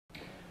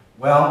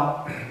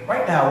Well,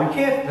 right now we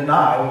can't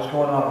deny what's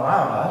going on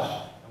around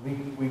us.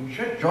 We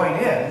should join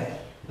in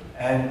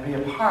and be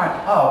a part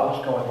of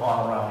what's going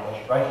on around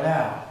us right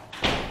now.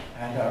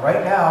 And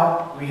right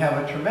now we have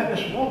a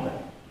tremendous movement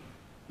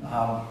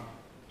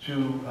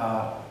to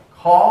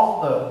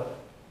call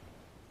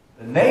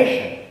the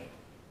nation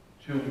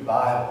to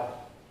revival.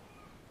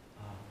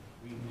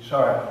 We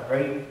saw a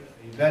great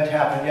event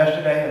happen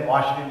yesterday in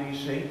Washington,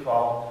 D.C.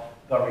 called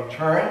The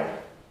Return,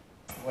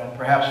 when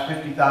perhaps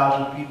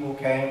 50,000 people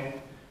came.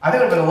 I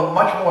think there have been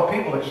much more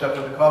people except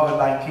for the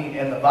COVID-19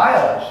 and the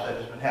violence that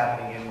has been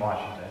happening in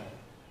Washington.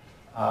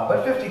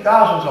 But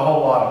 50,000 is a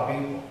whole lot of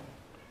people.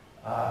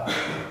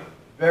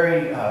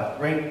 Very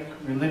great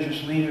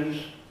religious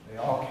leaders. They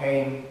all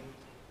came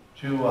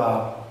to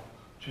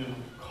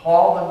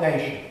call the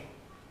nation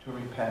to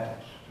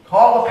repentance, to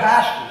call the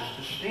pastors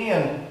to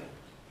stand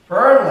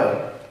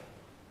firmly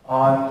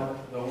on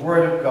the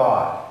Word of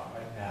God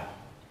right now.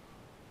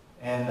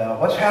 And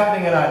what's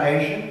happening in our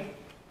nation,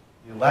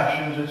 the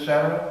elections,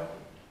 etc.,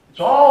 it's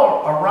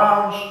all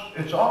around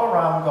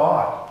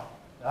God.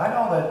 Now, I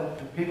know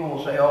that people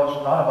will say, oh,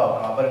 it's not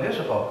about God, but it is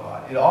about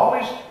God. It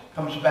always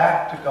comes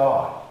back to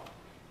God.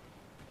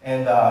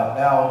 And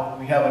now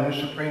we have a new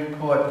Supreme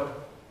Court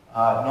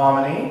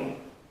nominee,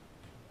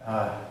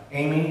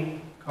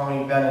 Amy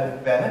Coney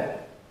Bennett,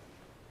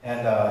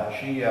 and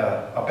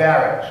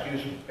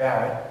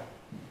Barrett,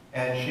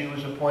 and she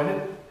was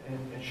appointed,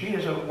 and she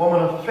is a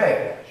woman of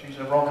faith. She's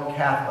a Roman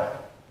Catholic.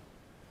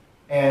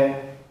 And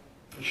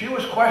she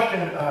was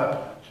questioned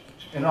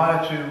in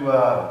order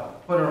to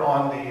put her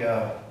on the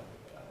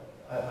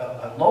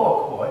a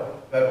lower court,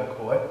 federal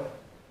court,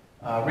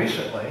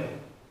 recently.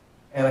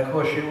 And of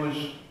course she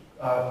was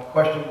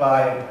questioned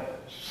by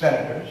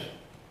senators,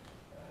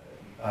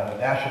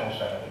 national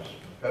senators,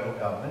 the federal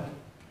government.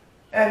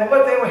 And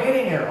what they were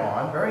hitting her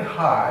on very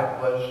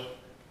hard was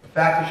the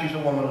fact that she's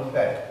a woman of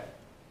faith.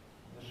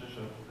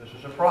 This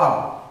is a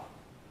problem.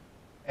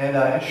 And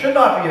it should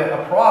not be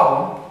a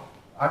problem.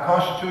 Our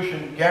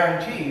Constitution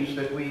guarantees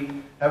that we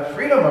have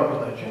freedom of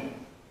religion,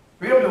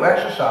 freedom to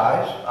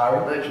exercise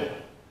our religion.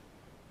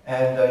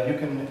 And you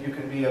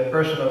can be a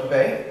person of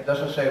faith. It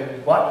doesn't say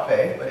what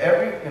faith, but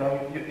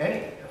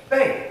any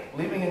faith,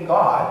 believing in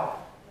God,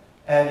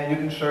 and you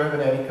can serve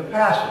in any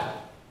capacity.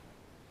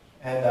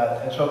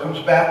 And so it comes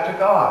back to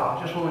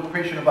God. Just what we were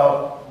preaching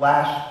about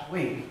last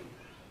week,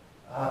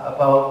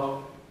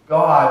 about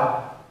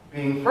God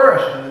being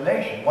first in the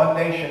nation, one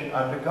nation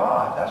under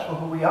God. That's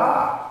who we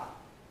are.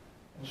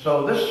 And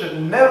so this should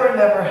never,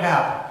 never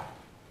happen.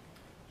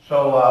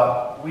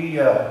 So we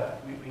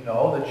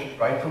know that she's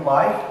right to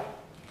life.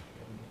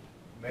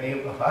 Many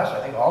of us,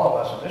 I think all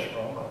of us in this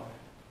room,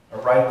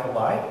 are right to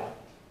life.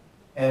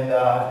 And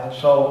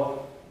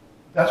so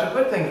that's a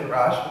good thing for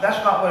us, but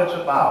that's not what it's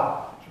about.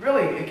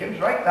 It comes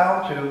right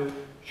down to,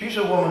 she's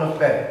a woman of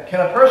faith. Can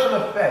a person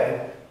of faith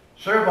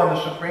serve on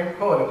the Supreme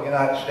Court of the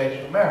United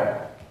States of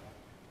America?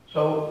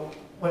 So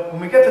when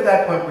we get to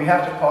that point, we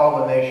have to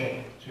call the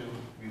nation to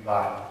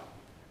revival.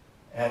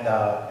 And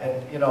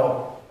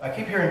I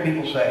keep hearing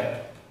people say,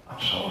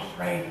 I'm so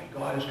afraid that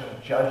God is going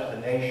to judge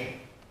the nation.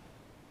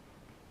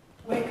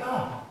 Wake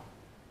up.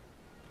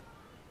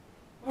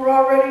 We're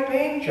already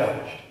being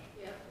judged.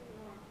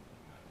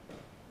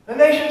 The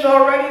nation's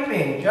already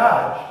being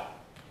judged.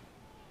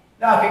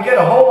 Now, it can get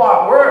a whole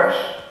lot worse,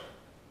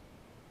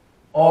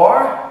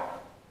 or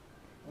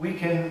we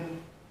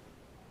can,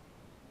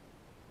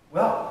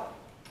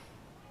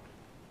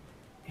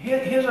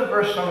 here's a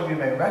verse some of you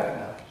may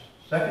recognize,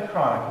 2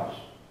 Chronicles.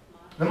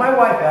 Now, my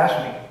wife asked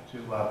me to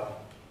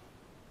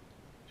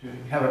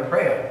have a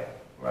prayer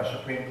for our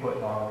Supreme Court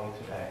nominee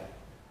today.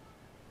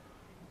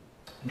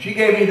 And she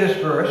gave me this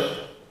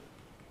verse,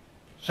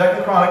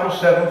 2 Chronicles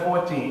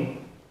 7:14.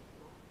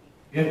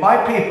 If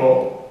my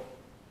people,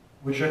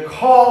 which are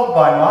called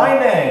by my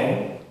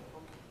name.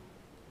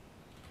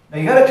 Now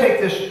you got to take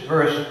this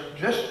verse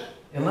just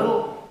in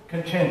little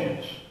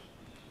contingents.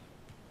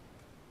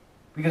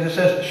 Because it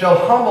says, shall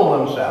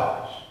humble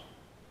themselves.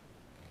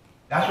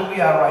 That's what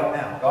we are right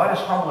now. God is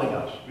humbling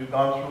us. We've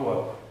gone through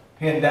a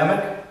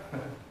pandemic.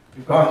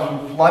 We've gone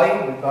through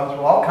flooding. We've gone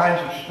through all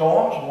kinds of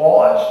storms,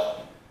 wars,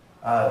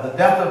 the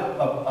death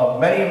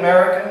of many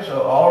Americans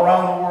all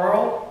around the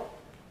world.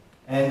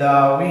 And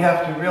we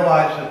have to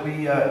realize that we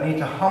need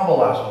to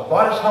humble ourselves.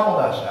 God has humbled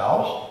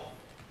ourselves.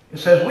 It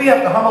says we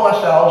have to humble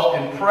ourselves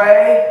and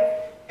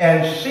pray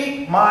and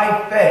seek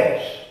my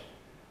face.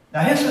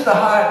 Now this is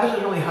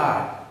really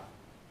hard.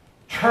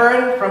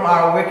 Turn from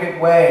our wicked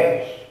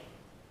ways.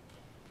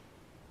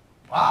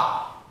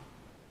 Wow.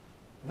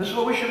 This is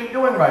what we should be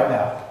doing right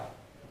now.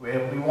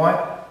 If we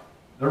want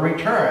the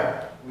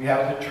return, we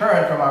have to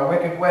turn from our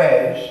wicked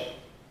ways.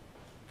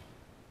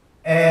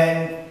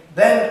 And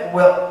then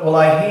will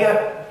I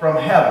hear from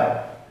heaven,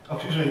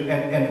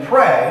 and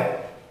pray,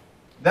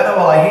 then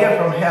will I hear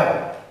from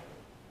heaven,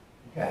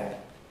 okay?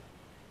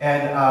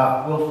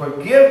 And will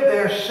forgive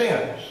their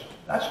sins.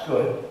 That's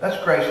good. That's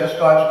grace. That's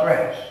God's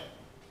grace.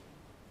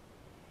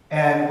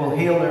 And will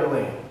heal their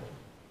land.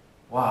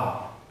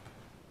 Wow.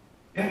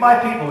 if my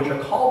people, which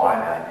are called by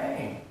my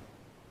name,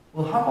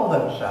 will humble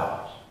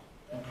themselves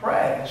and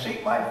pray and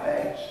seek my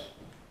face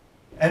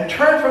and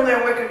turn from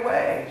their wicked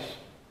ways,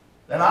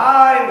 then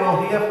I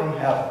will hear from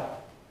heaven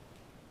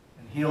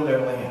and heal their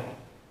land.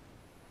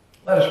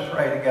 Let us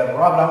pray together.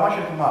 Robert, I want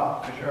you to come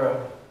up because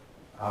you're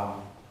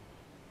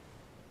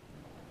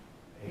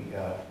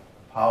a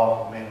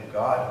powerful man of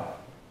God.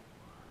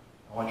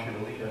 I want you to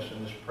lead us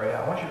in this prayer.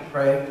 I want you to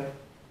pray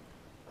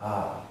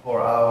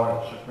for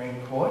our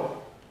Supreme Court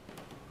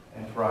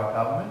and for our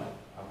government.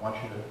 I want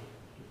you to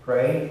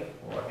pray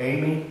for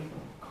Amy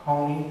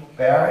Coney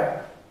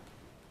Barrett.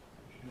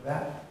 Would you do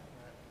that?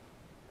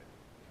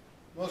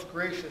 Most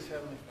gracious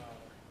Heavenly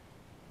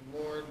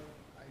Father, Lord,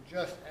 I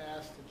just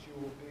ask that you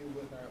will be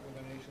with our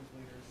nation's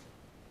leaders,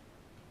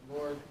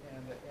 Lord,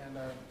 and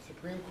our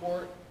Supreme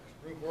Court,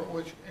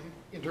 which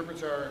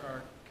interprets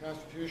our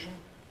Constitution.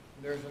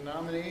 There's a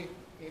nominee,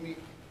 Amy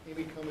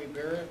Coney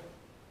Barrett,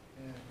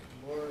 and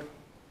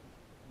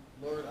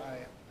Lord,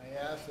 I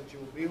ask that you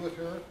will be with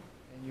her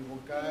and you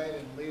will guide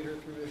and lead her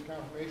through this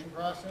confirmation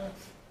process.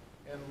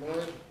 And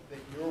Lord, that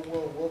your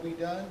will be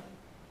done.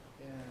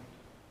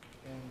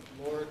 And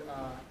Lord,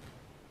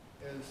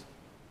 as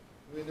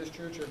we in this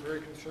church are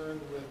very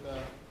concerned with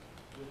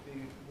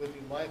the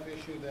life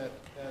issue that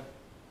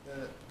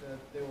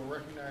they will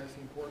recognize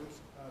the importance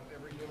of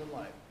every human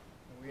life.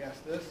 And we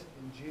ask this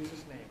in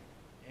Jesus' name.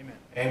 Amen.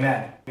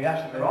 Amen. We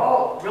ask that they're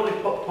all really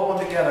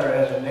pulling together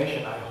as a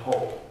nation, I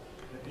hope.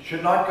 It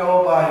should not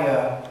go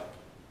by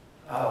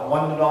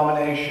one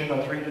denomination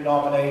or three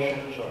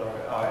denominations or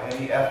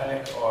any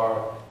ethnic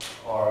or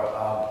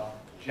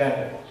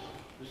gender.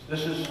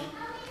 This is,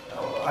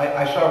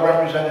 I saw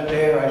represented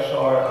there, I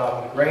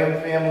saw the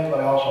Graham family, but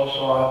I also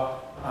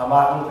saw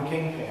Martin Luther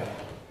King family.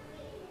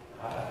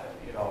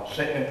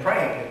 Sitting and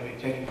praying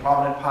and taking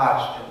prominent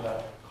parts in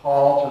the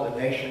call to the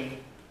nation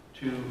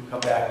to come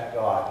back to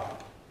God.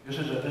 This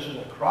is an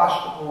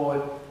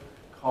across-the-board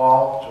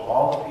call to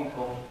all the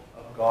people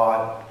of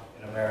God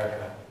in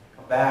America.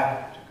 Come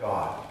back to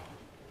God.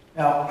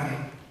 Now,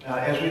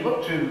 as we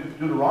look to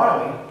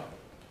Deuteronomy,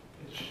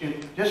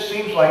 it just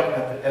seems like,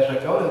 as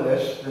I go to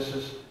this,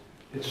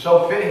 it's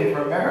so fitting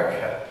for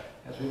America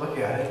as we look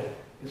at it.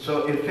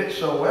 It fits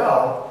so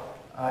well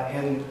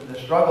in the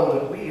struggle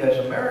that we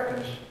as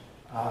Americans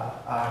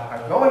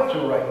are going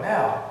through right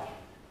now.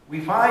 We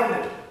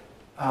find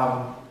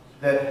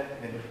that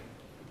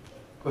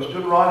of course,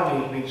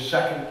 Deuteronomy means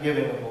second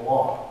giving of the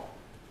law.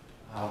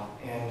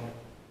 And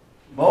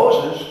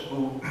Moses,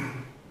 who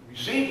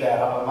received that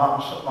up on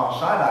Mount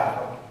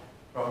Sinai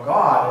from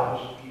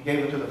God, he gave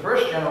it to the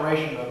first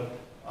generation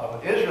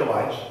of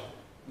Israelites.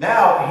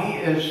 Now he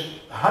is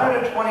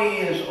 120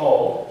 years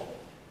old,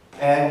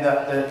 and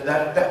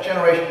that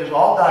generation has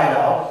all died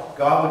out.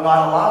 God would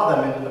not allow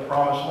them into the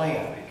promised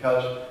land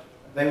because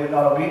they were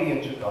not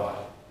obedient to God.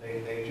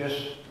 They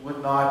just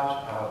would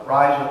not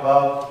rise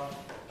above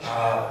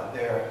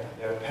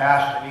their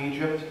past in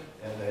Egypt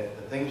and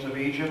the things of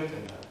Egypt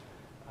and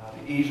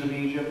the ease of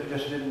Egypt. They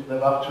just didn't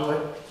live up to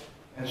it.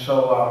 And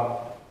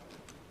so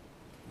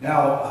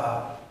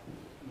now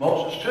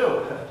Moses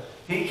too,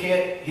 he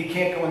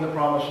can't go in the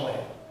promised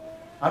land.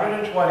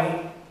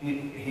 120,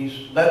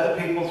 he's led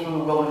the people through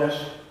the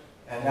wilderness,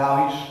 and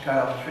now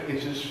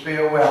it's his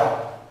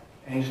farewell.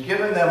 And he's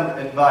given them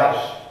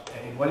advice.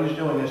 And what he's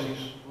doing is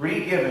he's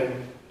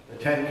re-given the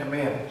Ten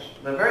Commandments.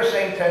 The very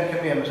same Ten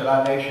Commandments that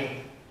our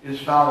nation is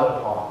founded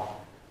upon.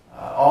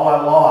 All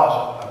our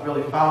laws are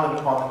really founded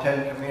upon the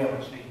Ten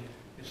Commandments.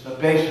 It's the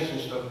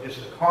basis, it's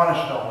the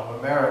cornerstone of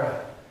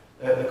America.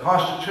 The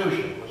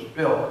Constitution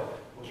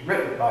was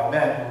written by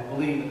men who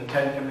believed in the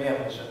Ten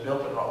Commandments and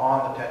built it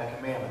on the Ten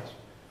Commandments.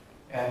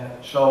 And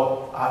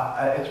so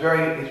it's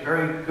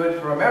very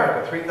good for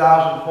America.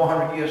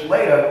 3,400 years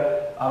later,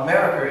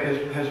 America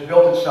has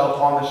built itself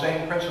on the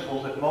same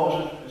principles that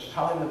Moses is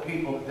telling the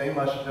people that they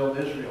must build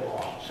Israel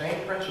on. The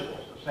same principles,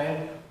 the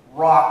same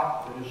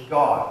rock that is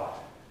God.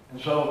 And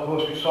so, of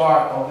course, we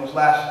saw in these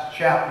last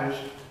chapters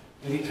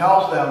that he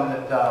tells them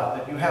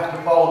that you have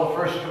to follow the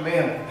first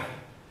commandment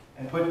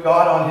and put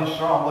God on his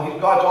throne. Well,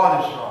 God's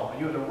on his throne, but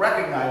you have to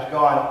recognize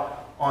God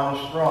on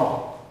his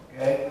throne.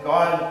 Okay?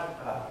 God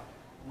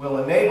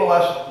will enable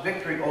us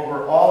victory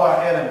over all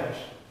our enemies.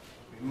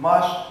 We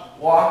must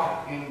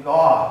walk in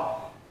God.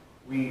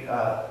 We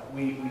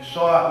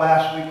saw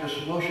last week the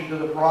solution to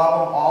the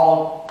problem.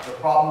 All the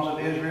problems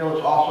of Israel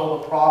is also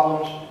the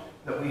problems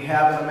that we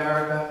have in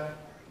America.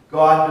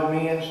 God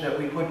demands that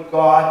we put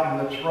God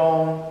in the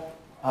throne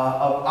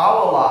of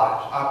our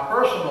lives, our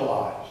personal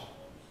lives.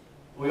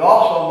 We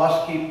also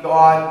must keep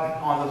God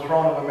on the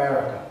throne of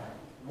America.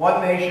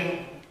 One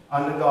nation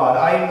under God.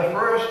 I am the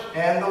first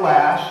and the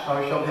last.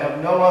 Thou shalt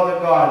have no other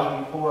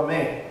gods before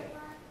me.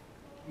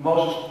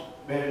 Moses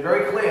made it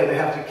very clear they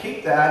have to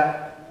keep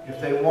that if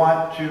they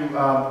want to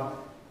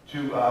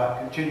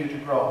continue to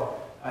grow.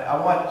 I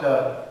want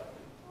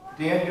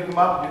Dan, you come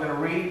up. You're going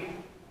to read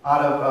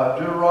out of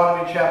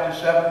Deuteronomy chapter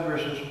 7,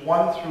 verses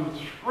 1 through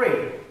 3.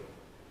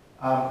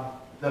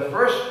 The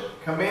first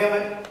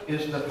commandment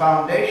is the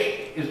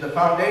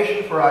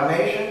foundation for our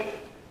nation.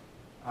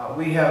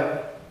 We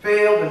have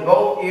failed in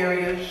both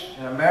areas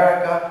in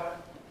America.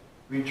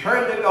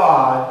 Return to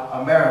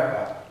God,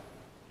 America.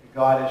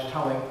 God is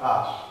telling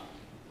us.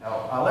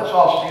 Now, let's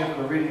all stand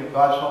for the reading of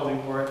God's holy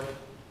word.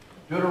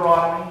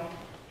 Deuteronomy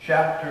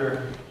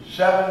chapter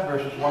 7,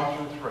 verses 1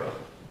 through 3.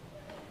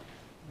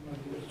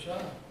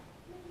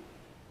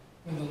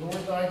 When the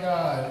Lord thy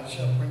God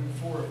shall bring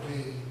forth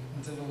thee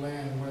into the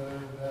land whither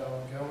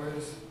thou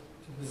goest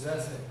to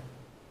possess it,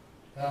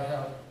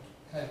 thou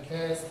hast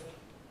cast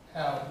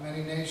out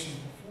many nations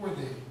before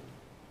thee,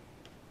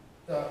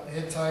 the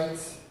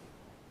Hittites,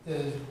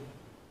 the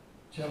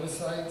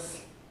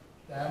Jebusites,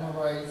 the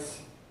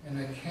Amorites, and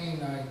the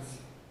Canaanites,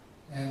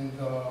 and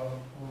the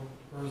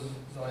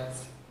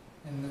Perizzites,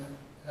 and the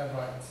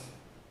Hivites,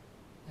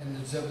 and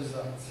the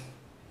Jebusites.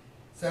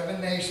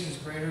 7 nations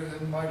greater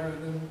than, mightier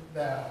than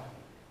thou.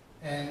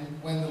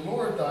 And when the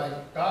Lord thy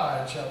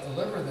God shall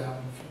deliver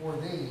them before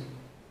thee,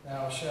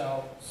 thou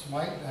shalt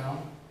smite them,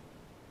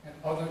 and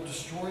other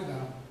destroy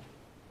them.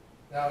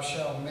 Thou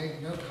shalt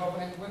make no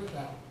covenant with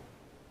them,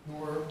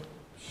 nor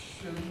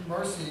show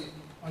mercy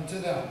unto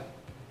them.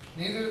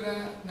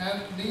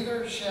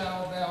 Neither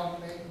shalt thou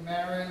make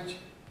marriage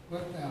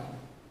with them.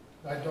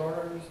 Thy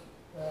daughters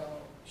thou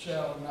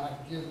shalt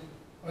not give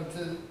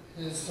unto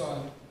his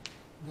son,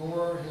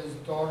 nor his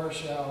daughter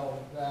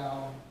shalt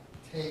thou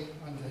take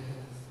unto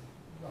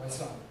thy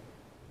son.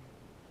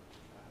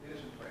 It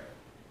is in prayer.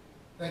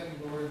 Thank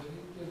you, Lord.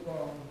 You give the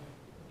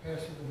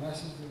pastor the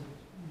message that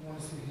you want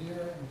us to hear.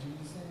 In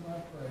Jesus' name I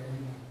pray.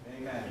 Amen.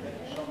 Amen.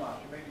 Thank you so much.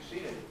 You may be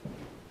seated.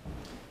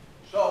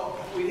 So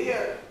we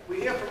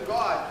hear from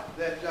God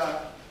that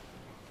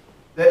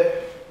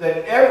that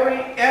every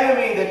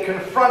enemy that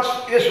confronts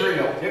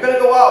Israel, you're going to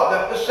go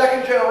out. The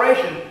second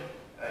generation,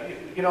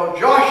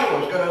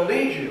 Joshua is going to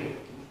lead you.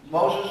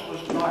 Moses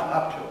was not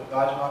up to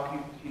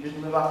it. He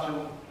didn't live up to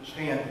the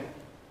standard.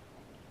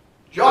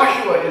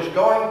 Joshua is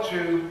going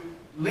to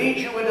lead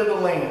you into the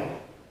land.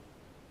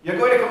 You're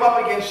going to come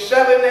up against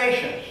 7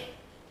 nations.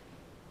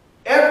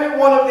 Every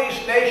one of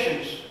these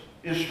nations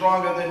is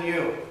stronger than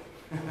you.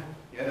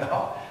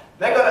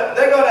 They're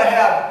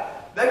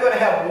going to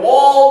have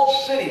walled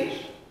cities.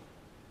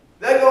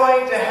 They're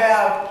going to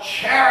have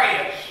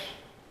chariots.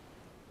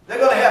 They're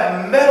going to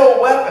have metal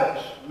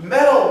weapons,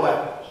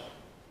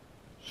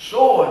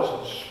 swords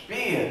and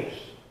spears.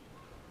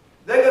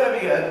 They're going to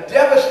be a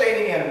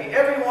devastating enemy.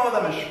 Every one of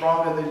them is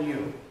stronger than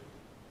you.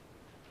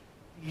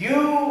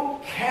 You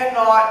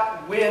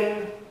cannot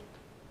win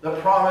the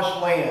promised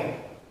land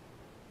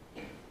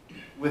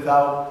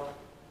without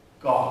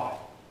God.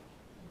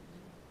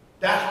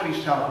 That's what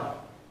he's telling you.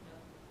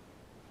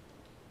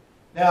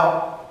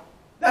 Now,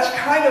 that's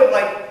kind of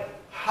like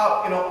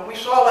how, we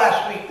saw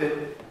last week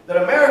that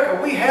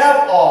America, we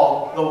have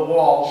all the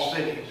walled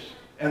cities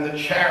and the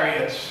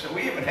chariots.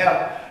 We even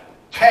have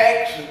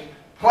tanks and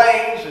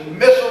planes and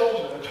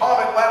missiles and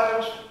atomic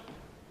weapons.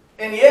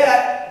 And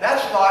yet,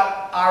 that's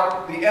not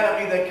the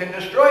enemy that can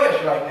destroy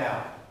us right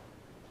now.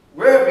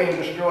 We're being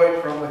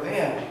destroyed from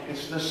within.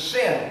 It's the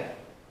sin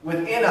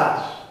within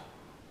us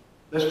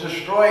that's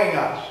destroying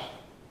us.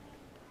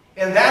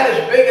 And that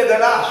is bigger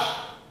than us.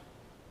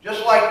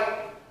 Just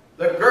like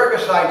the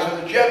Girgasites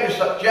and the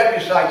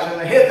Jebusites and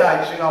the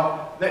Hittites,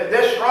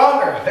 they're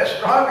stronger. They're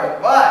stronger.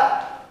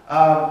 But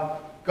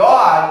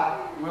God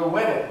will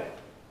win it.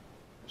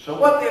 So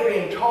what they're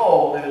being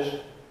told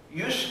is,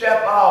 you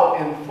step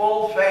out in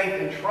full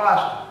faith and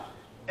trust,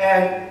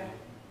 and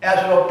as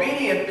an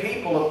obedient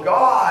people of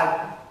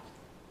God,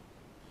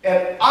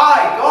 and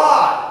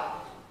God,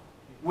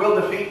 will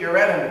defeat your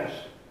enemies.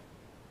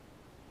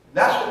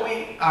 That's what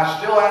we are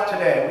still at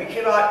today.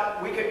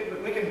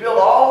 We can build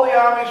all the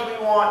armies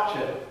we want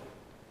to.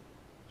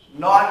 It's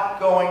not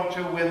going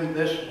to win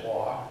this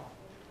war.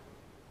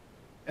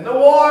 And the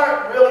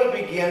war really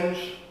begins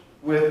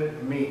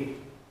with me.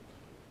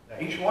 Now,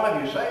 each one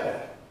of you say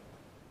that.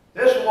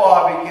 This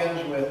war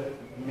begins with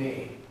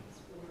me.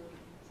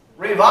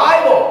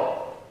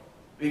 Revival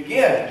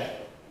begins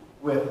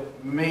with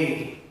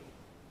me.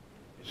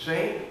 You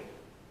see?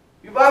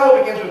 Revival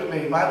begins with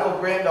me. My little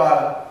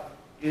granddaughter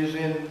is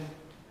in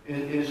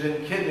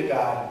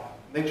kindergarten.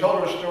 They told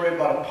her a story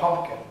about a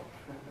pumpkin.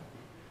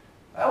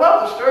 I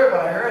love the story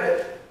when I heard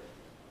it.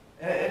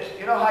 And it's,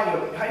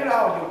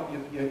 how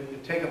you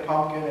take a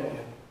pumpkin and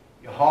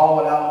you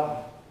hollow it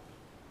out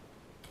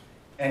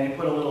and you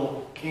put a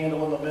little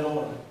candle in the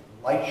middle and the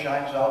light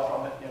shines out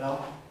from it,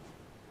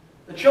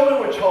 The children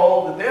were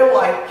told that their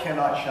light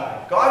cannot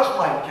shine. God's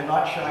light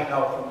cannot shine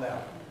out from them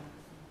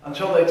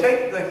until they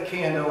take the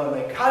candle and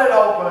they cut it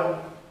open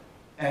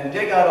and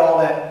dig out all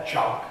that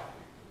junk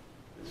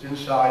that's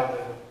inside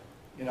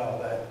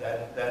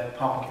that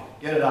pumpkin.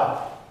 Get it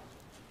out.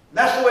 And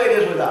that's the way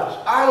it is with us.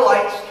 Our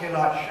lights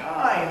cannot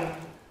shine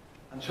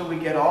until we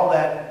get all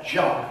that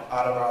junk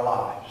out of our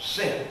lives.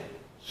 Sin.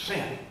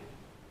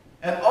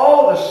 And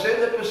the sin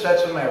that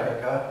besets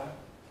America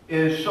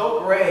is so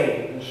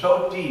grave and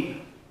so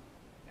deep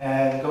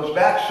and goes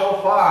back so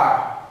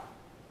far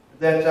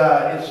that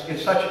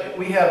it's such.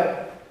 We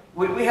have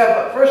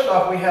first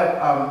off, we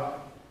have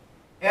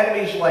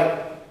enemies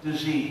like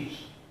disease,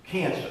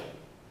 cancer,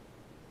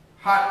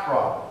 heart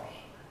problems,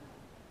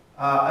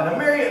 and a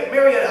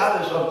myriad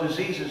others of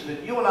diseases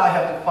that you and I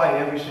have to fight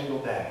every single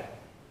day.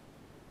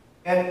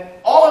 And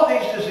all of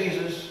these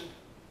diseases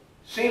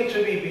seem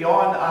to be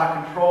beyond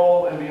our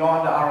control and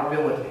beyond our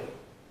ability.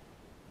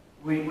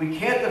 We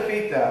can't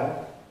defeat them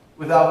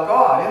without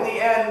God. In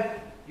the end,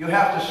 you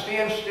have to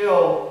stand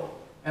still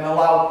and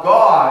allow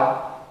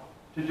God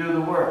to do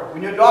the work.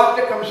 When your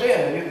doctor comes in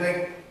and you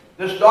think,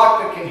 this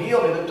doctor can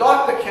heal me, the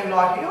doctor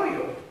cannot heal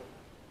you.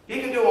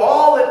 He can do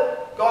all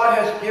that God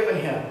has given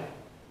him.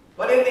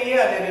 But in the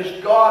end, it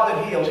is God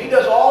that heals. He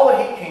does all that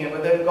he can,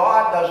 but then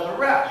God does the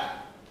rest.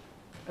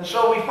 And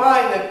so we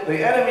find that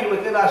the enemy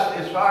within us,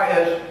 as far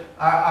as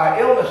our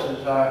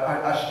illnesses,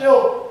 are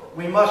still,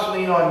 we must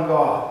lean on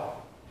God.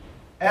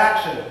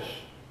 Accidents,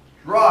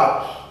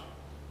 drugs.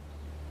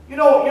 You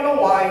know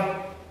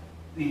why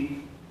the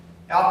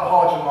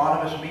Alcoholics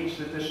Anonymous meets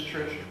at this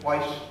church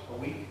twice a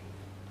week,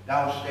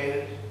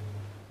 downstate?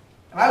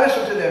 And I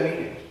listen to their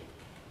meetings.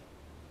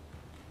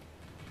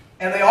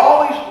 And they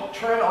always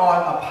turn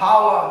on a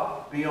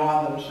power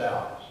beyond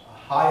themselves, a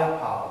higher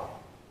power.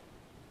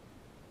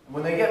 And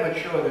when they get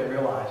mature, they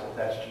realize that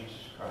that's Jesus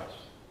Christ.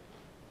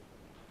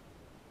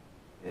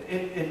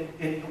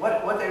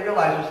 What they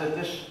realize is that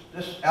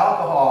this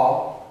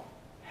alcohol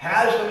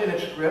has them in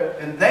its grip,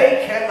 and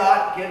they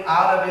cannot get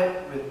out of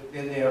it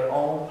within their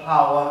own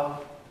power.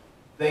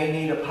 They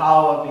need a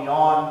power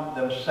beyond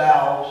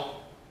themselves,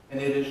 and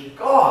it is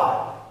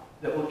God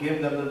that will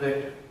give them the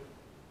victory.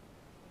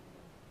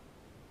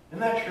 Isn't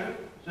that true?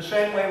 It's the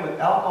same way with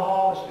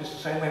alcohol. It's the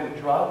same way with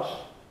drugs.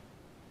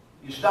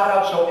 You start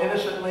out so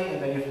innocently,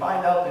 and then you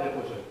find out that it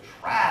was a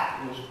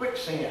trap. It was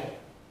quicksand.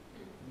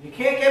 You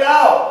can't get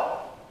out.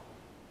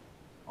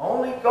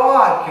 Only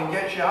God can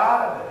get you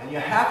out of it. And you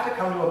have to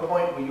come to a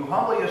point where you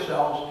humble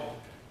yourselves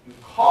and you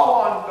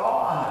call on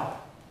God.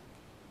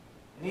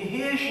 And he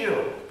hears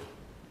you.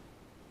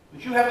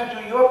 But you have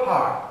to do your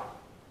part.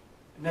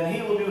 And then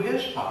he will do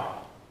his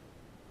part.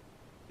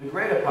 The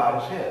greater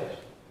part is his.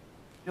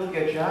 He'll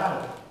get you out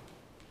of it.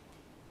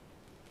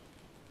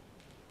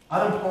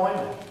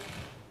 Unemployment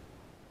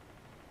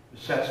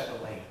besets the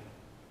land.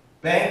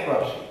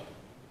 Bankruptcy.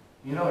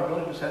 You know what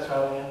really besets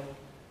our land?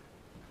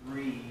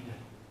 Greed.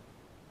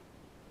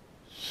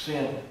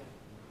 Sin.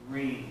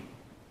 Greed.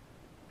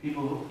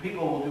 People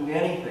will do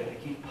anything to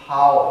keep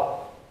power,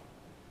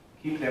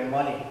 keep their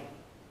money.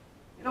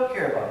 They don't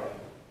care about you.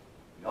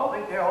 You don't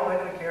think they're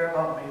going to care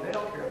about me. They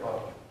don't care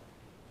about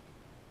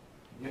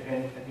you.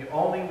 And the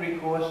only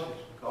recourse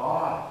is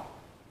God.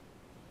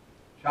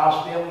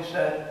 Charles Stanley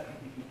said,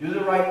 if you do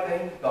the right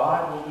thing,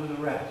 God will do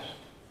the rest.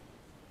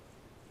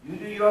 You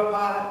do your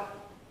part,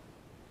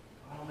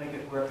 God will make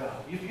it work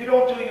out. If you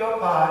don't do your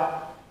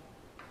part,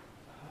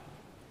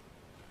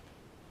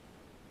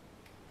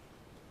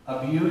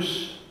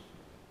 abuse,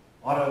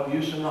 a lot of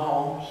abuse in the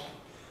homes,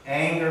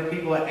 anger,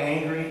 people are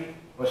angry,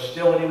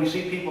 hostility. We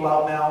see people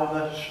out now in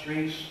the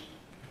streets,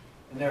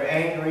 and they're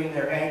angry,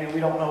 we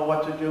don't know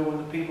what to do with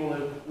the people.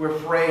 We're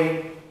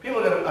afraid.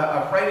 People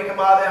are afraid to come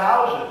out of their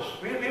houses.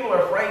 People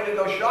are afraid to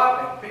go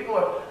shopping. People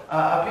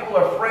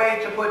are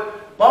afraid to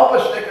put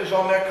bumper stickers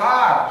on their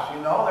cars.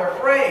 You know, they're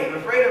afraid. They're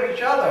afraid of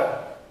each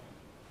other.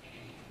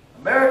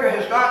 America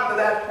has gotten to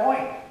that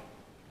point.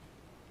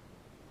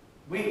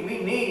 We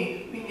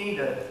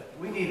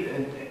need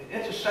an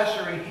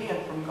intercessory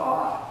hand from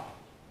God.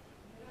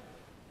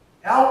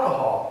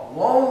 Alcohol,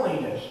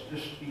 loneliness,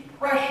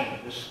 depression,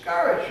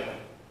 discouragement,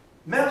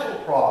 mental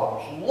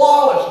problems,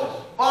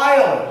 lawlessness,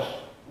 violence,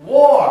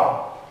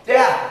 war,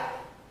 death.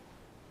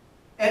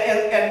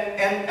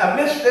 And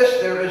amidst this,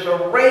 there is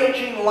a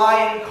raging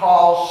lion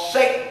called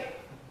Satan.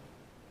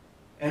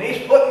 And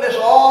he's putting this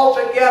all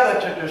together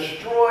to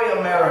destroy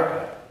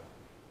America,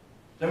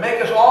 to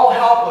make us all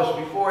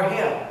helpless before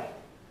him,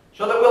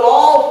 so that we'll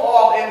all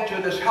fall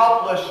into this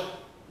helpless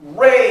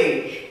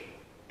rage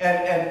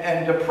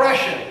and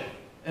depression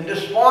and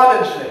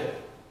despondency.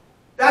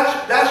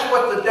 That's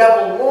what the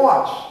devil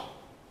wants.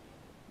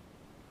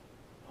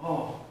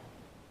 Oh.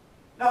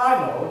 Now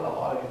I know a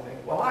lot of you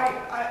think, well,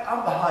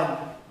 I'm behind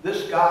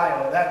this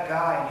guy or that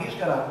guy, and he's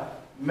going to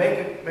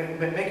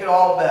make it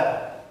all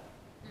better.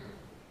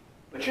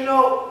 But you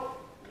know,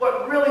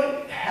 what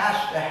really has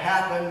to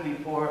happen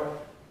before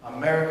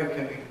America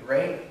can be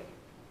great?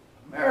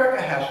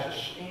 America has to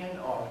stand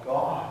on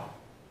God.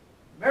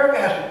 America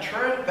has to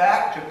turn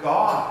back to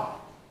God.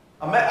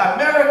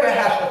 America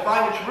has to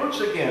find its roots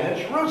again.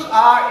 Its roots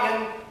are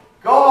in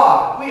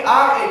God. We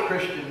are a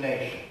Christian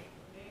nation.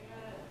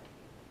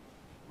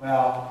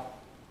 Well,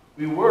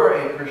 we were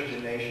a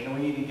Christian nation, and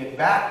we need to get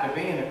back to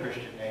being a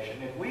Christian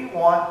nation if we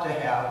want to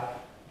have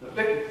the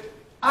victory.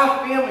 Our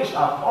families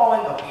are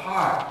falling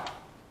apart.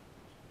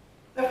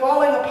 They're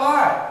falling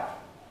apart.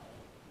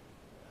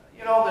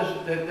 You know,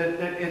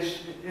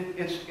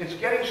 it's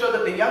getting so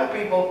that the young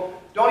people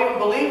don't even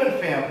believe in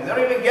family. They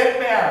don't even get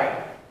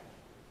married.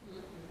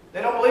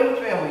 They don't believe in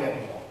family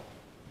anymore.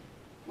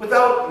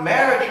 Without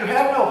marriage, you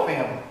have no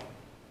family.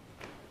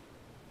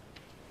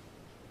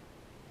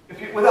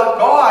 Without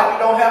God, you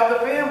don't have the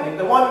family.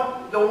 The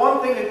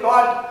one thing that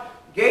God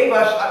gave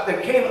us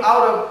that came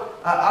out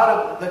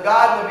of the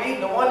Garden of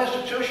Eden, the one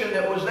institution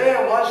that was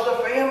there was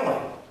the family.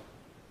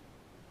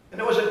 And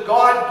it was a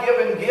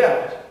God-given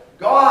gift.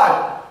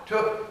 God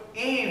took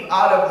Eve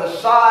out of the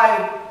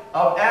side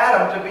of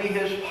Adam to be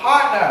his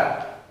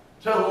partner,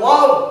 to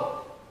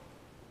love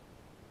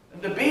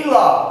and to be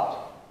loved,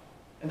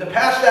 and to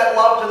pass that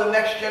love to the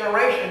next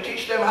generation and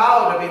teach them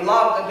how to be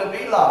loved and to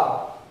be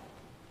loved.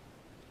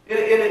 It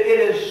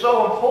is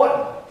so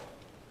important.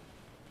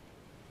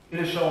 It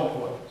is so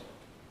important.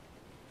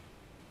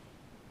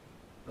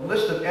 The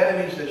list of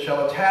enemies that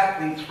shall attack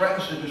thee,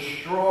 threatens to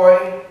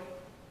destroy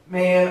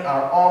man,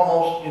 are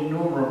almost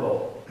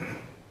innumerable.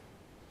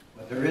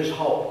 But there is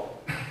hope.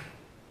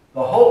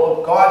 The hope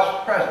of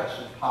God's presence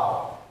and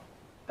power.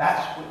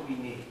 That's what we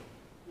need.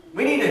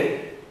 We need to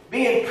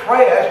be in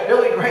prayer, as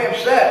Billy Graham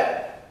said.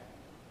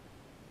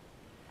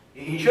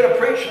 He should have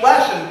preached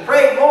less and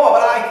prayed more,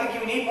 but I think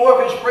you need more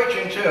of his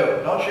preaching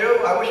too, don't you?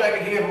 I wish I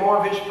could hear more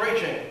of his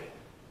preaching.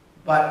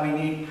 But we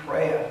need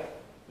prayer.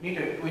 We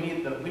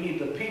need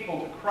the people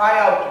to cry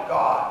out to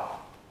God.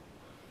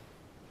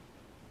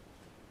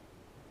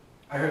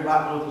 I heard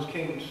Martin Luther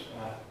King's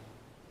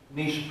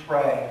niece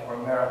pray for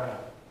America.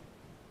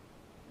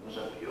 It was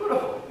a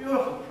beautiful,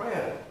 beautiful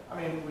prayer. I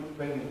mean, it would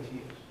bring me to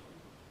tears.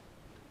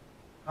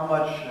 How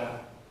much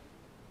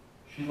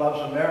she loves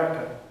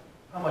America.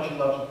 How much she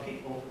loves the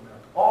people of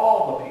America.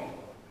 All the people of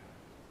America.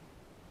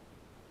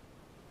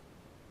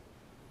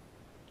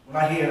 When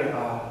I hear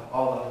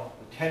all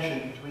the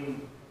tension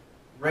between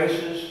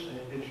races,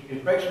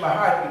 it breaks my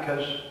heart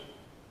because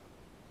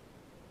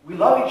we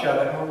love each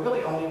other and we're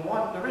really only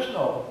one. There is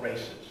no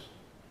races.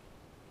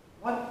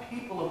 One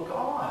people of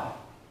God.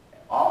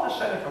 All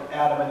descended from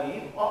Adam and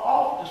Eve.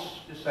 All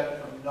descended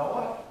from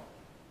Noah.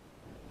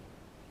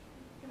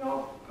 You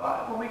know,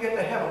 God, when we get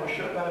to heaven, we're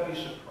sure going to be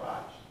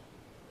surprised.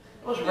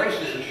 Those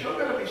racists are sure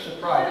going to be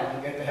surprised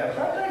when we get to heaven,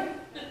 aren't they?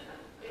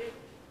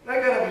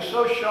 They're going to be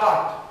so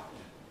shocked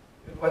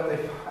at what they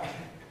find.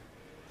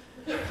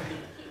 We've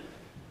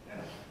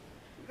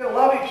got to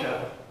love each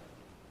other.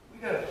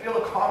 We've got to feel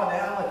a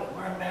commonality.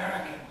 We're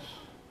Americans.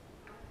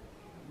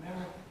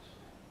 Americans.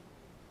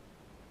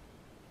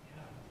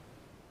 Yeah.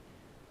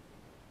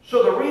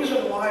 So the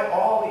reason why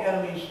all the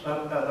enemies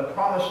of the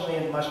promised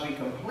land must be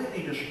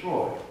completely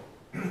destroyed,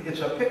 it's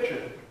a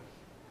picture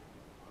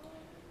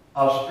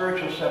of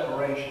spiritual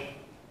separation.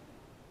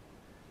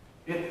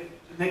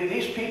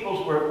 These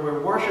peoples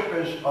were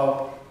worshipers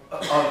of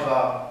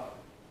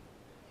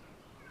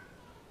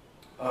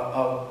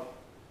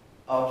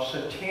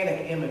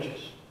satanic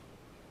images.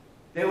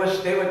 They were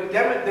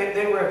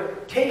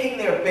taking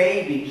their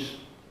babies,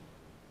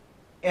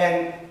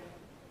 and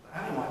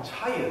I don't want to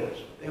tell you this.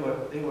 They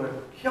were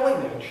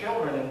killing their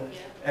children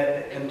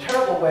in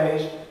terrible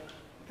ways,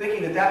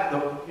 thinking that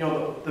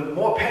the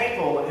more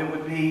painful it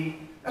would be.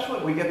 That's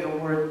where we get the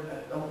word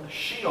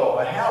Sheol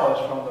or hell, is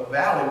from the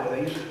valley where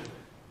they used to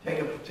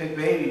take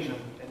babies and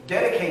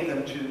dedicate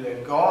them to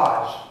their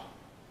gods,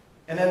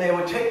 and then they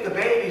would take the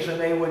babies and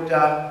they would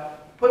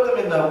put them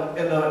in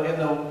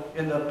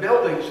the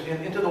buildings,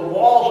 into the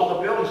walls of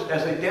the buildings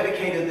as they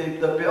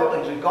dedicated the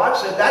buildings. And God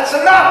said, "That's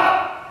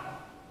enough.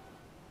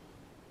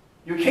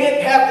 You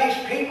can't have these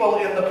people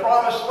in the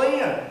promised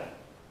land.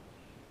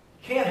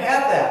 You can't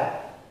have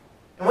that."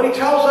 And what He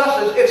tells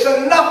us is, it's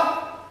enough.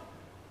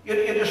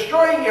 You're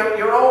destroying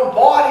your own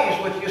bodies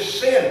with your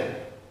sin.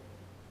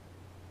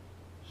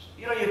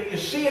 You know, you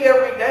see it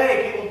every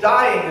day, people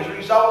dying as a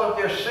result of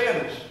their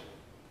sins.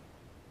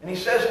 And He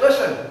says,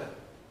 listen,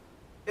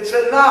 it's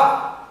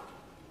enough.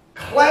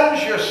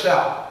 Cleanse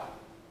yourself.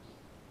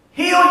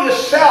 Heal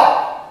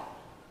yourself.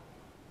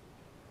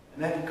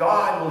 And then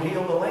God will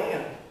heal the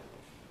land.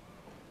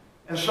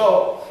 And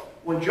so,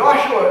 when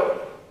Joshua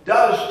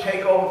does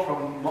take over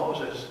from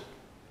Moses,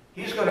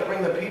 he's going to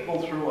bring the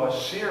people through a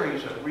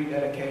series of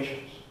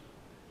rededications,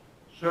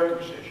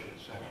 circumcision,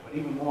 etc., but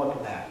even more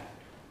than that.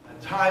 A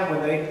time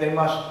when they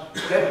must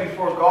get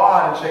before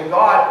God and say,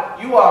 God,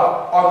 you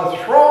are on the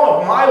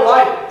throne of my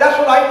life. That's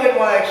what I did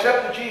when I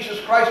accepted Jesus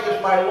Christ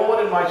as my Lord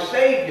and my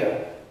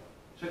Savior.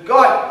 I said,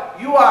 God,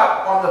 you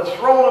are on the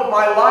throne of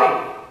my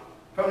life.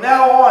 From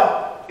now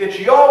on, it's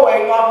your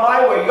way, not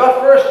my way. You're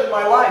first in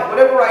my life.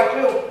 Whatever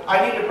I do,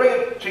 I need to bring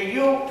it to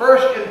you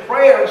first in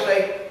prayer and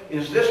say,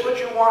 is this what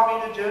you want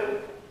me to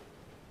do?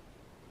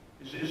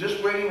 Is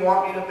this where you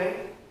want me to be?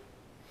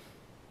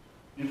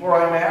 Before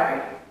I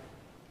married, I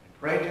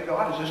prayed to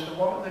God, is this the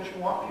woman that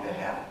you want me to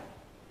have?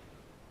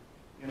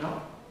 You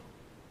know?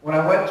 When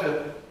I went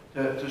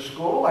to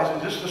school, I said,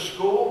 is this the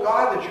school,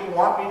 God, that you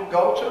want me to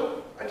go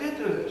to? I did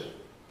do this.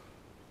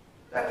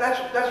 That's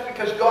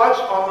because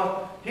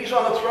He's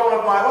on the throne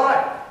of my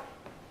life.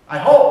 I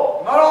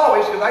hope. Not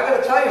always, because I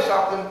got to tell you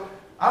something.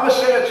 I'm a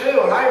sinner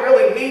too, and I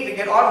really need to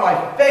get on my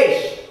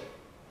face.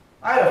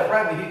 I had a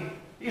friend,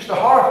 he used to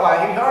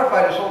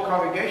horrified his whole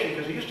congregation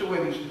because he used to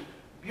wear these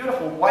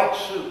beautiful white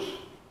suits.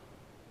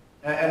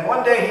 And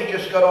one day he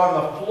just got on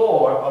the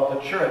floor of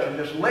the church and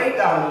just laid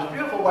down in this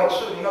beautiful white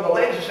suit. You know, the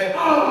ladies would say,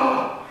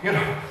 oh, You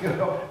know,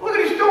 look what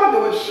he's doing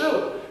to his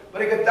suit.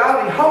 But he got down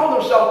and he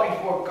humbled himself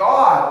before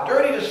God,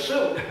 dirtied his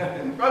suit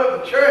in front of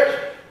the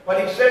church.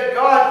 But he said,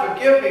 God,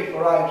 forgive me,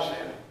 for I have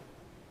sinned.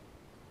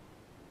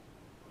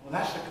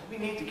 Well, we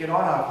need to get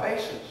on our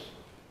faces.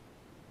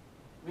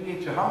 We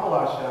need to humble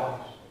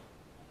ourselves.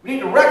 We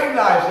need to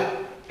recognize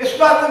that it's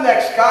not the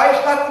next guy.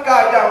 It's not the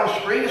guy down the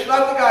street. It's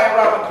not the guy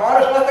around the corner.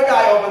 It's not the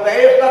guy over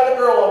there. It's not the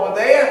girl over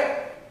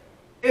there.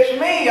 It's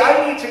me.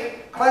 I need to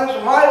cleanse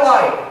my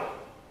life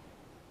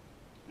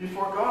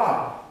before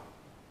God.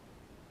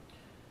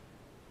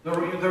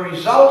 The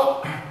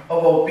result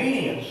of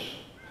obedience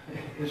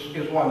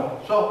is wonderful.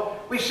 So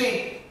we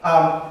see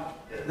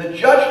the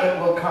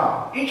judgment will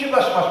come. Each of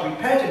us must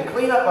repent and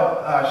clean up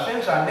our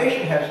sins. Our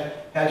nation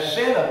has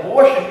sinned,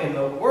 abortion in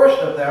the worst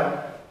of them,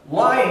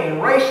 lying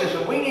and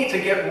racism. We need to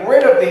get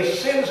rid of these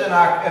sins in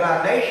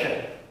our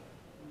nation.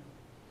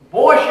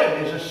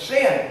 Abortion is a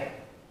sin.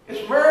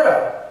 It's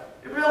murder.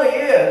 It really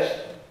is.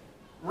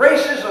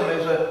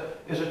 Racism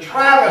is a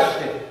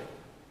travesty.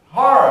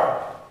 Horror.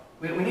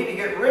 We need to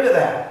get rid of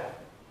that.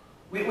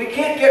 We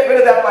can't get rid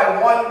of that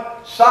by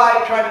one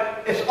side trying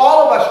to... It's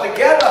all of us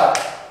together.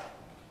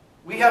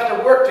 We have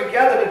to work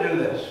together to do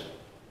this.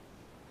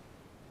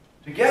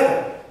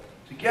 Together.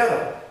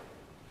 Together.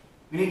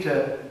 We need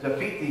to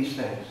defeat these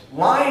things.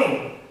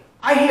 Lying.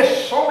 I hear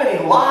so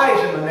many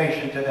lies in the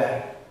nation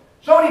today.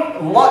 So many.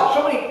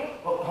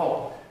 Hold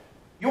on.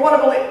 You want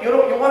to believe?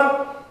 You want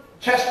to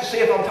test to see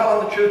if I'm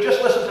telling the truth?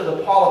 Just listen to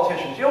the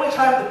politicians. The only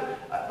time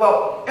that,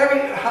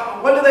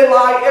 when do they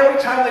lie?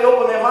 Every time they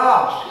open their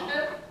mouths.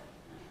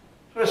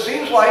 So it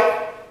seems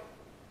like.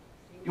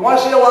 You want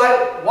to see a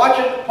lie? Watch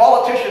a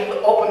politician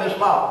open his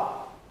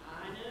mouth.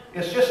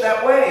 It's just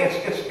that way.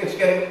 It's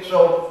getting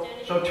so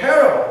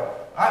terrible.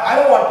 I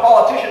don't want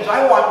politicians.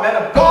 I want men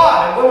of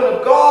God and women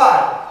of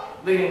God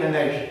leading the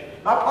nation,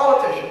 not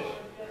politicians.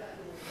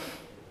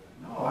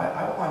 No,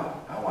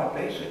 I want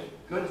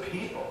basic, good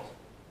people.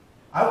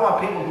 I want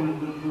people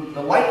who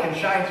the light can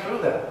shine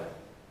through them.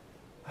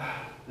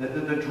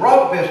 The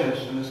drug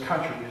business in this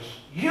country is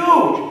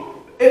huge.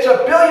 It's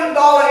a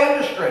billion-dollar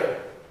industry.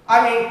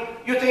 I mean,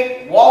 you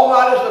think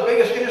Walmart is the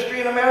biggest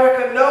industry in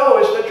America? No,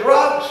 it's the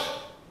drugs.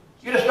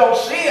 You just don't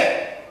see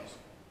it.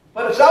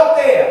 But it's out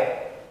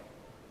there.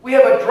 We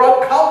have a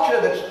drug culture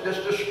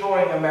that's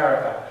destroying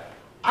America.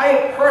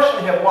 I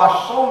personally have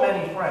lost so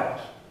many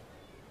friends.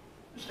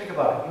 Just think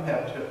about it. You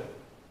have too.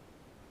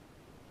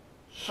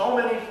 So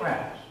many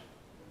friends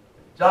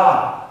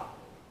died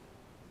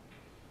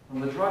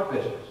from the drug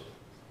business.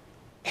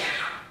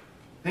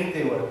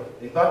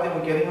 They thought they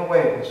were getting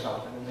away with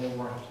something, and they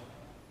weren't.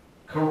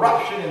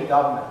 Corruption in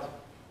government.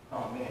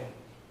 Oh man,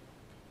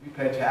 we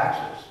pay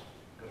taxes.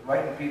 It goes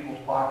right in people's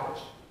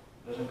pockets.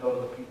 It doesn't go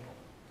to the people.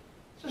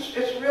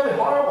 It's really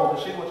horrible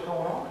to see what's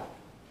going on.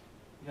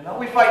 You know,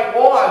 we fight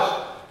wars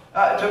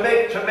to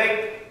make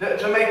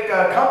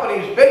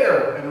companies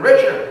bigger and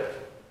richer,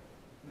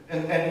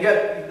 and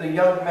yet the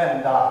young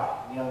men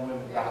die, the young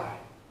women die.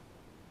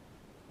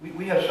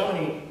 We have so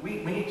many.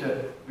 We need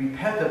to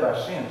repent of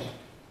our sins,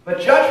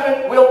 but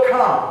judgment will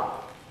come.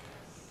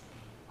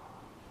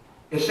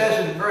 It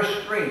says in verse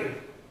 3,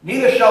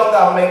 neither shalt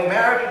thou make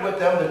marriage with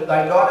them, that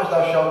thy daughters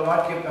thou shalt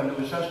not give unto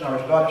his sons, nor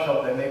his daughters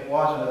shalt thou make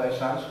wives unto thy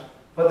sons.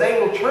 For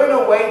they will turn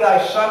away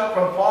thy son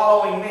from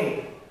following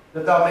me,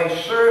 that thou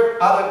mayst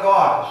serve other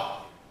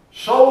gods.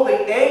 So the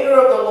anger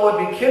of the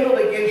Lord be kindled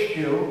against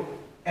you,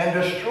 and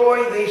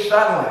destroy thee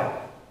suddenly.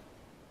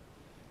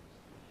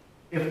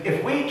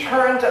 If we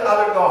turn to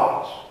other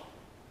gods,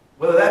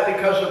 whether that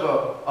because of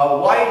a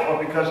wife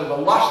or because of a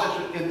lust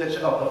that's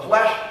of the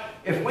flesh,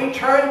 if we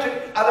turn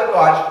to other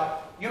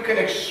gods, you can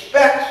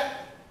expect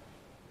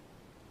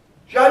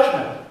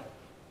judgment.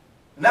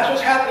 And that's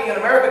what's happening in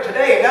America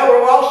today, and now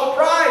we're all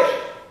surprised.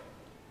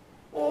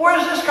 Well,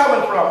 where's this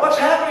coming from? What's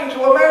happening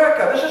to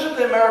America? This isn't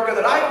the America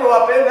that I grew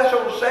up in. That's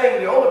what we're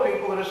saying, the older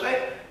people that are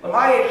saying, at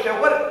my age, say,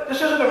 "What?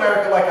 This isn't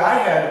America like I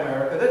had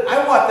America.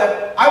 I want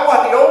that. I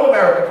want the old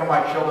America for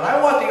my children.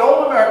 I want the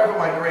old America for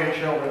my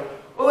grandchildren."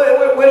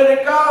 Well, where did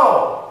it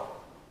go?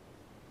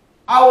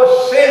 Our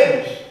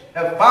sins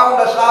have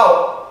found us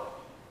out.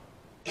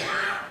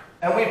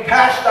 And we've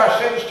passed our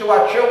sins to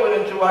our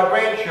children and to our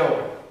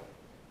grandchildren.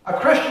 A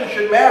Christian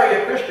should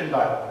marry a Christian,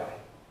 by the way.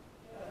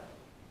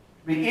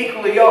 Be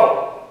equally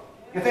yoked.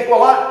 You think,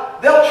 well,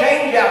 they'll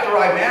change after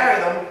I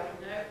marry them.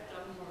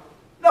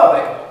 No,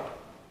 they won't.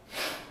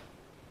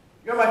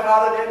 You know what my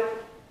father did?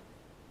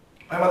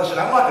 My mother said,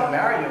 I'm not going to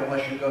marry you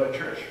unless you go to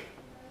church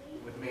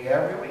with me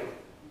every week.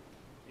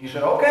 He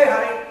said, okay,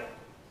 honey,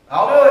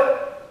 I'll do it.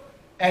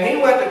 And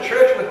he went to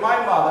church with my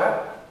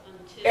mother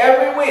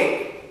every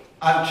week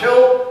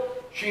until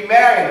she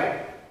married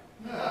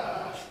him.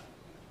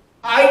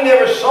 I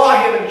never saw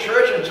him in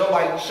church until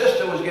my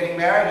sister was getting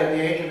married at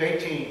the age of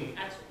 18.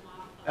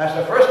 That's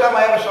the first time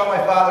I ever saw my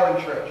father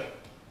in church.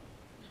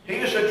 He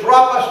used to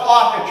drop us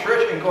off at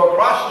church and go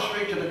across the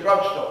street to the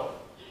drugstore,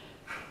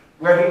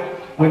 where he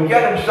would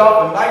get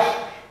himself a nice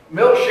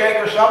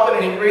milkshake or something,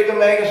 and he'd read the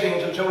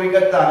magazines until we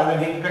got done,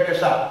 and then he'd pick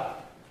us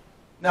up.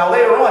 Now,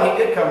 later on,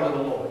 he did come to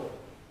the Lord.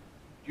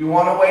 Do you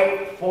want to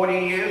wait 40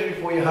 years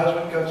before your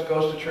husband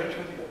goes to church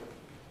with you?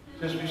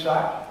 Just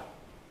beside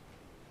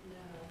you?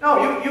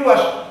 No, you are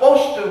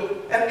supposed to.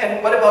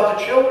 And what about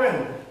the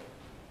children?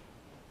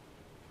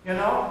 You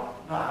know?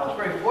 No, I was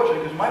very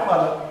fortunate because my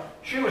mother,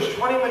 she was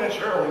 20 minutes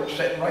early,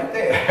 sitting right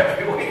there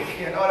every week.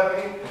 You know what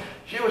I mean?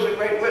 She was a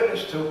great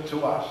witness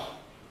to us.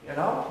 You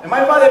know? And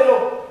my father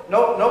had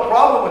no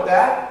problem with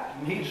that.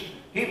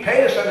 He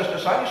paid to send us to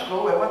Sunday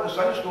school. I went to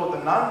Sunday school with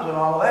the nuns and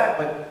all that,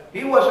 but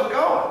he wasn't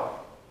going.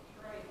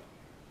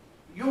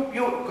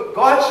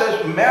 God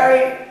says,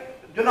 marry,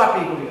 do not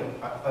be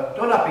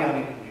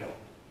unequally yoked.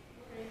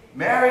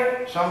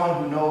 Marry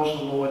someone who knows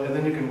the Lord, and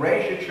then you can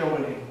raise your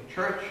children in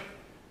church,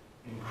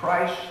 in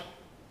Christ,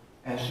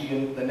 and see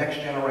in the next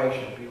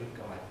generation be with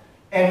God.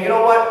 And you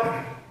know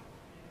what?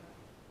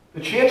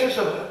 The chances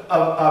of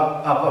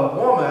a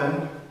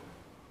woman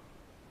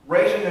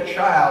raising a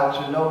child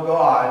to know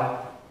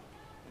God,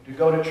 to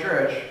go to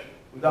church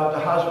without the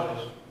husband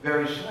is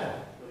very slim,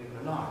 believe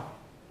it or not.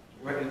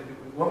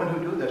 Women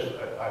who do this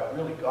are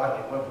really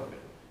godly women.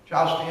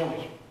 Charles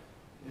Stanley's,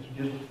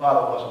 his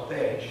father wasn't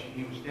there.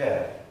 He was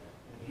dead.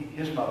 And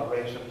his mother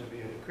raised him to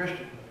be a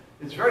Christian.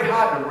 It's very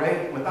hard to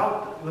raise,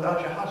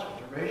 without your husband,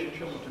 to raise your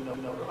children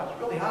to know God. It's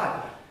really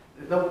hard.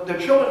 The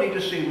children need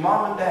to see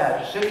mom and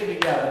dad sitting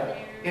together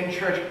in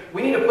church.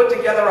 We need to put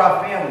together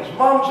our families.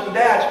 Moms and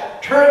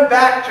dads, turn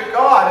back to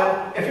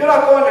God. And if you're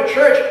not going to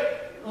church,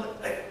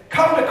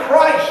 come to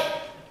Christ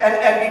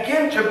and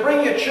begin to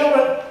bring your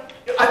children.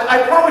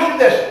 I promise you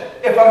this.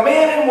 If a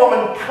man and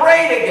woman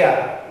pray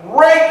together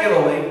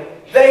regularly,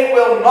 they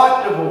will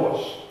not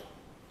divorce.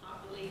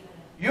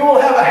 You will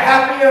have a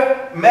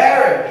happier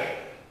marriage.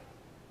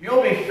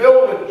 You'll be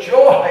filled with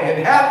joy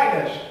and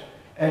happiness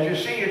as you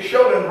see your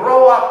children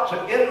grow up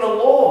in the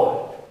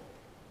Lord.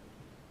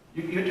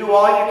 You do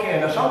all you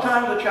can. Now,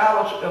 sometimes the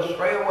child will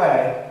stray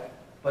away,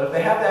 but if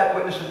they have that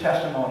witness and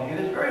testimony, it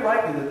is very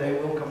likely that they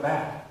will come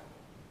back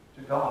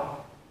to God.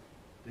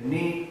 You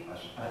need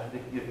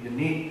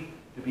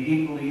to be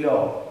equally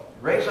yoked.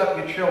 Raise up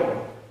your children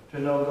to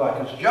know God,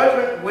 because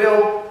judgment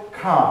will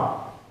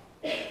come.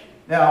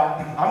 Now,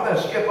 I'm going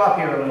to skip up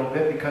here a little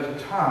bit because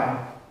of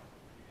time.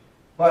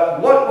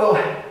 But what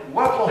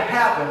will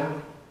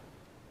happen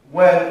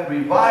when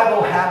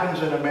revival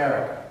happens in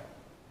America?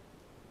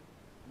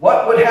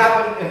 What would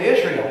happen in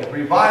Israel if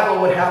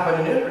revival would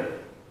happen in Israel?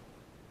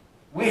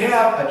 We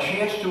have a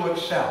chance to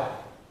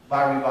excel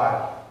by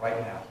revival right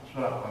now. That's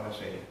what I'm going to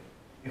say to you.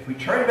 If we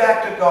turn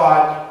back to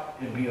God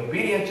and be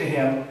obedient to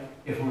Him,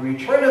 if we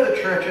return to the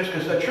churches,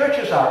 because the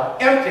churches are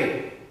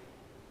empty.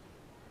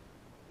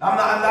 I'm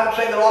not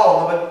saying that all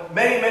of them, but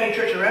many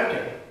churches are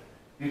empty.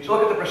 You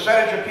look at the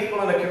percentage of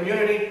people in the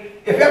community.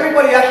 If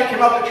everybody actually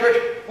came out to church,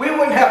 we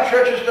wouldn't have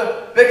churches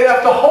big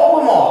enough to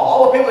hold them all.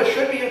 All the people that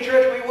should be in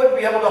church, we wouldn't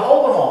be able to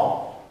hold them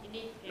all.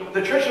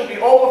 The church would be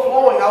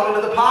overflowing out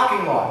into the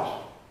parking lots.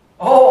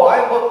 Oh,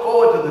 I look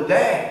forward to the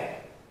day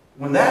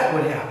when that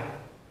would happen.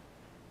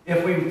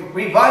 If we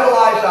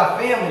revitalize our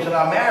families and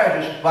our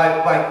marriages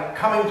by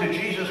coming to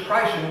Jesus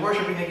Christ and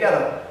worshiping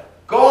together,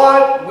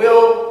 God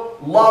will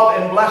love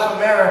and bless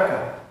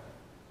America.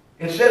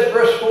 It says,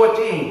 verse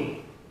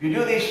 14, if you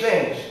do these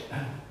things,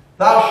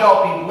 thou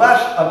shalt be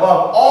blessed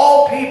above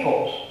all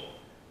peoples.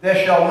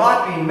 There shall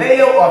not be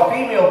male or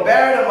female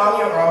barren among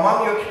you or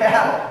among your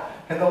cattle.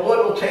 And the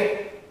Lord will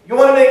take... You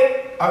want to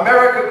make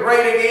America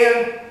great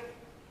again?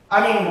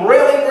 I mean,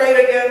 really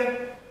great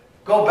again?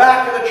 Go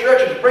back to the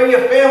churches. Bring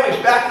your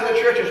families back to the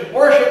churches.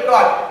 Worship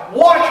God.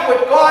 Watch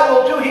what God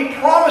will do. He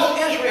promised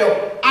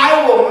Israel,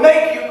 I will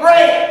make you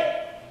great.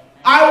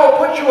 I will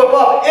put you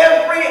above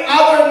every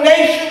other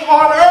nation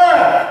on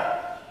earth.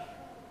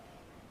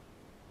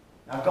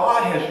 Now,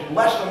 God has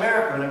blessed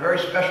America in a very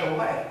special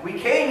way. We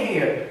came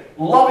here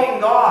loving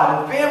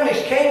God, and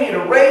families came here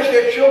to raise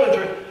their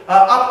children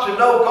up to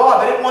know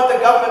God. They didn't want the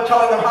government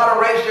telling them how to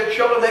raise their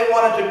children. They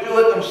wanted to do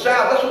it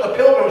themselves. That's what the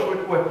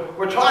pilgrims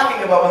were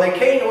talking about when they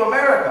came to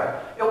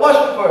America. It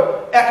wasn't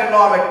for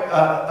economic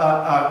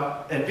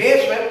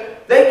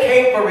advancement. They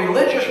came for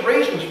religious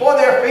reasons, for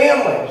their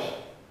families.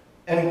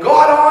 And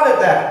God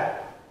honored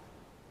that.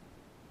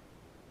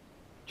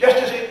 Just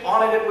as He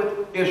honored it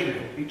with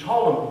Israel. He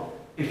told them,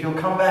 if you'll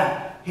come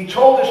back. He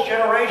told this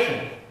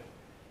generation,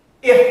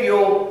 if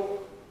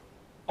you'll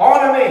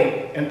honor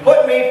me and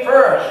put me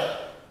first,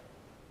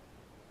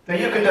 then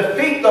you can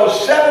defeat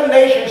those 7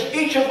 nations,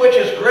 each of which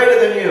is greater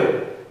than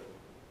you.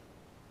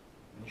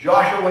 And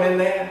Joshua went in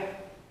there,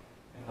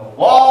 and the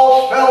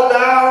walls fell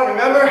down,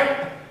 remember?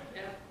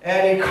 Yeah.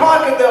 And he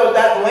conquered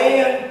that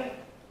land,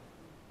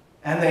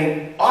 and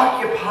they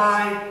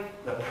occupied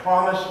the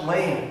promised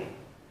land.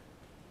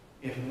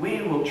 If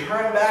we will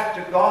turn back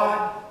to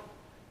God,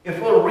 if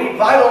we'll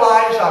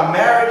revitalize our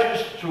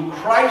marriages through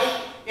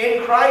Christ,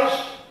 in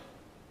Christ,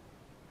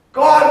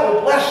 God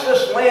will bless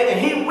this land, and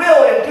He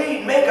will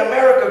indeed make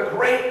America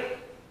great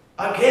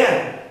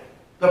again.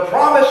 The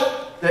promise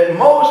that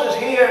Moses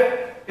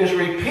here is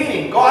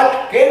repeating.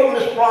 God gave him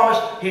this promise.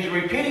 He's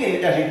repeating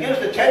it as He gives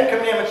the 10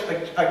 Commandments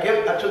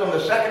to them the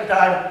second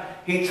time.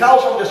 He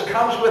tells them this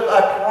comes with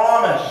a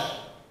promise.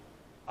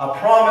 a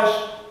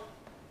promise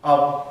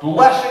of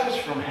blessings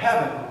from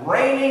heaven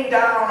raining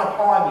down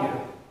upon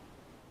you.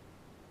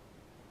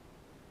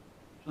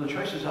 So the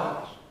choice is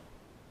ours.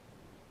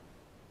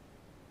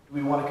 Do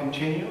we want to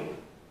continue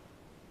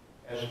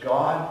as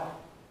God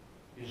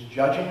is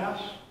judging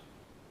us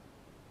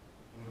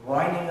and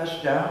grinding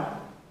us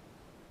down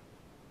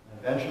and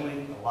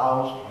eventually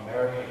allows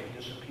America to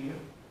disappear?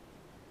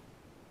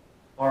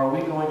 Or are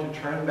we going to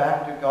turn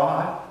back to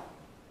God,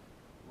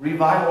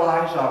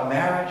 revitalize our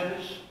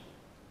marriages,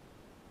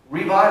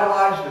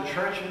 revitalize the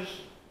churches,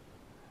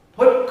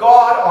 put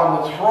God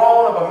on the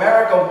throne of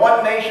America,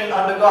 one nation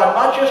under God,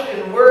 not just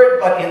in word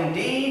but in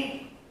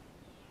deed,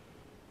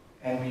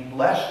 and be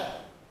blessed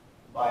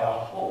by a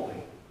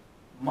holy,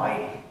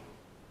 mighty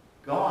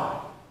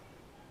God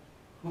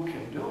who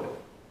can do it?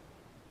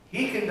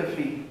 He can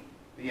defeat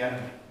the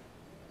enemy.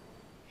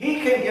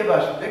 He can give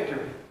us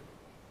victory.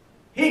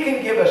 He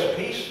can give us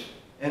peace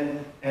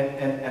and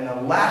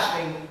a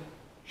lasting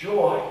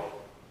joy.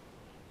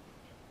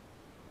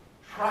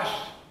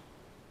 Trust.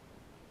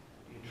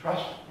 Do you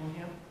trust in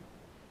Him?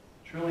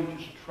 Truly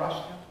just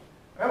trust Him?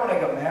 I remember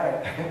when I got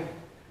married.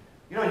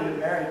 You know, you get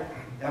married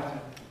after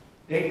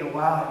dating a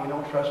while and you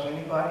don't trust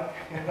anybody.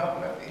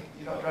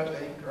 You don't trust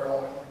any girl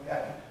or anything like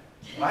that.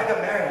 When I got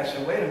married, I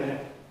said, wait a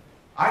minute.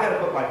 I got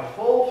to put my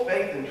full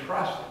faith and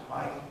trust in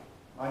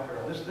my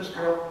girl. This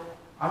girl,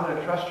 I'm going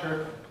to trust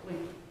her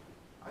completely.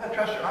 I'm going to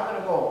trust her. I'm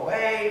going to go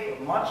away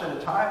for months at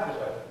a time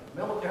because I was in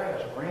the military. I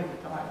was a Marine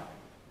at the time.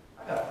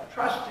 I got to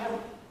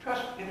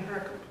trust in her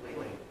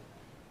completely.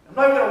 I'm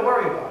not even going to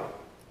worry about it.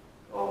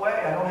 Go away.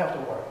 I don't have to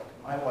worry.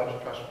 My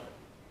wife's trustworthy.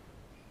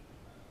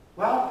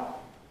 Well,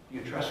 do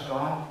you trust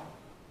God?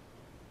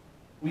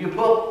 Will you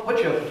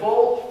put your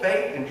full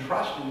faith and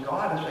trust in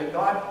God and say,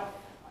 God,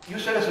 you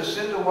said it's a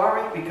sin to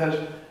worry because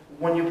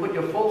when you put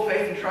your full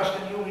faith and trust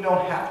in you, we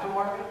don't have to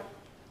worry?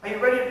 Are you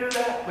ready to do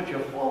that? Put your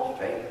full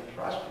faith and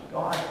trust in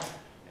God,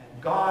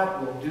 and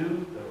God will do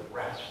the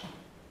rest.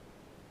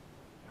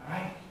 All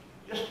right?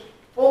 Just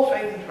full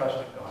faith and trust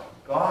in God.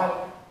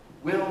 God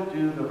will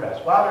do the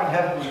rest. Father in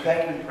heaven, we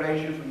thank you and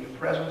praise you for your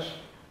presence,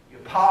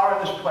 your power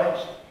in this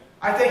place.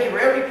 I thank you for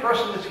every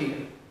person that's here.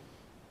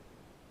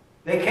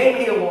 They came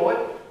here, Lord,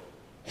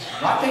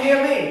 not to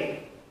hear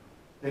me.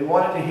 They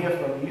wanted to hear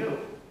from you.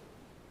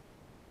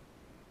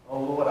 Oh,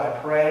 Lord, I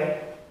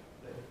pray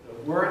that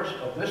the words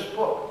of this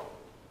book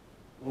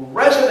will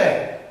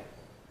resonate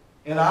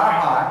in our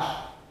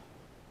hearts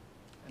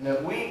and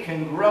that we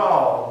can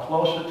grow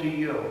closer to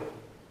you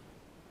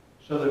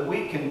so that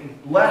we can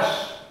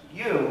bless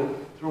you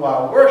through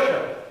our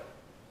worship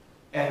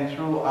and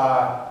through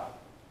our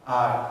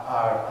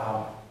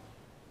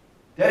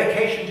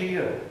dedication to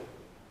you.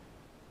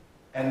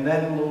 And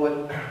then,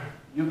 Lord,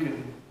 you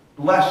can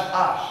bless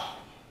us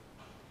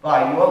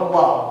by your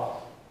love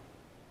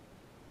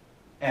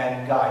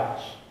and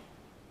guidance.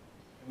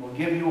 And we'll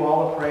give you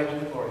all the praise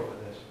and glory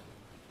for this.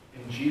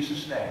 In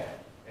Jesus' name,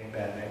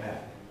 amen, amen.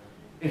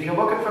 If you're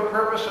looking for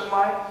purpose in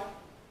life,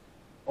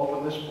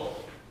 open this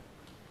book.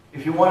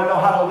 If you want to know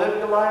how to live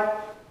your life,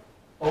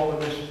 open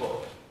this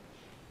book.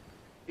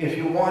 If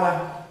you want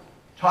to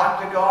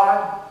talk to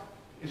God,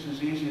 it's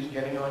as easy as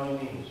getting on your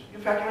knees.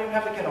 In fact, you don't even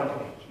have to get on your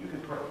knees. You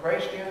can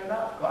pray standing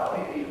up. God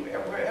will hear you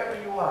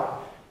wherever you are.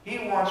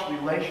 He wants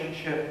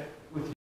relationship with you.